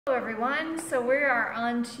Hello everyone, so we are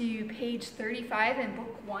on to page 35 in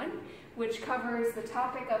book 1, which covers the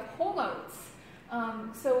topic of whole notes.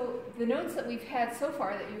 So the notes that we've had so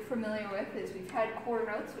far that you're familiar with is we've had quarter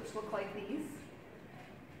notes, which look like these.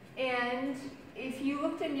 And if you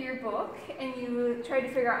looked into your book and you tried to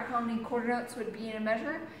figure out how many quarter notes would be in a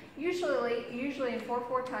measure, usually in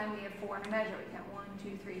 4/4 time we have 4 in a measure. We count 1,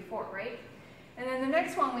 2, 3, 4, right? And then the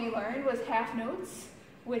next one we learned was half notes,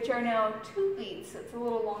 which are now 2 beats. So it's a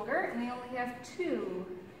little longer, and we only have 2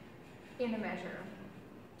 in a measure.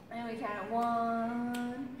 And we count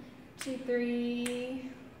 1, 2,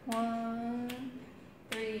 3, 1,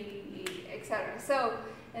 3, etc. So,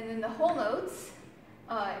 and then the whole notes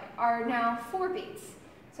are now 4 beats.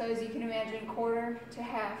 So as you can imagine, quarter to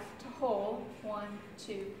half to whole, 1,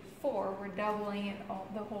 2, 4. We're doubling it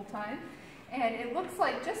the whole time. And it looks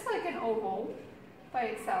like just like an oval by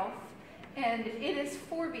itself. And it is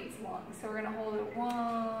 4 beats long, so we're going to hold it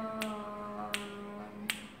 1.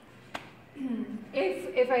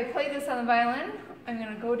 If I play this on the violin, I'm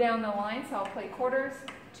going to go down the line, so I'll play quarters,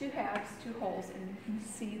 2 halves, 2 wholes, and you can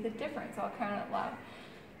see the difference. I'll count it loud.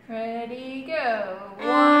 Ready, go.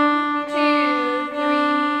 1, 2,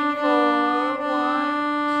 3, 4,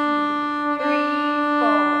 1, 2, 3,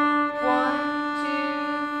 4, 1, 2,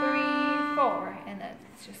 3, 4, and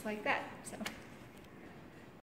that's just like that. So.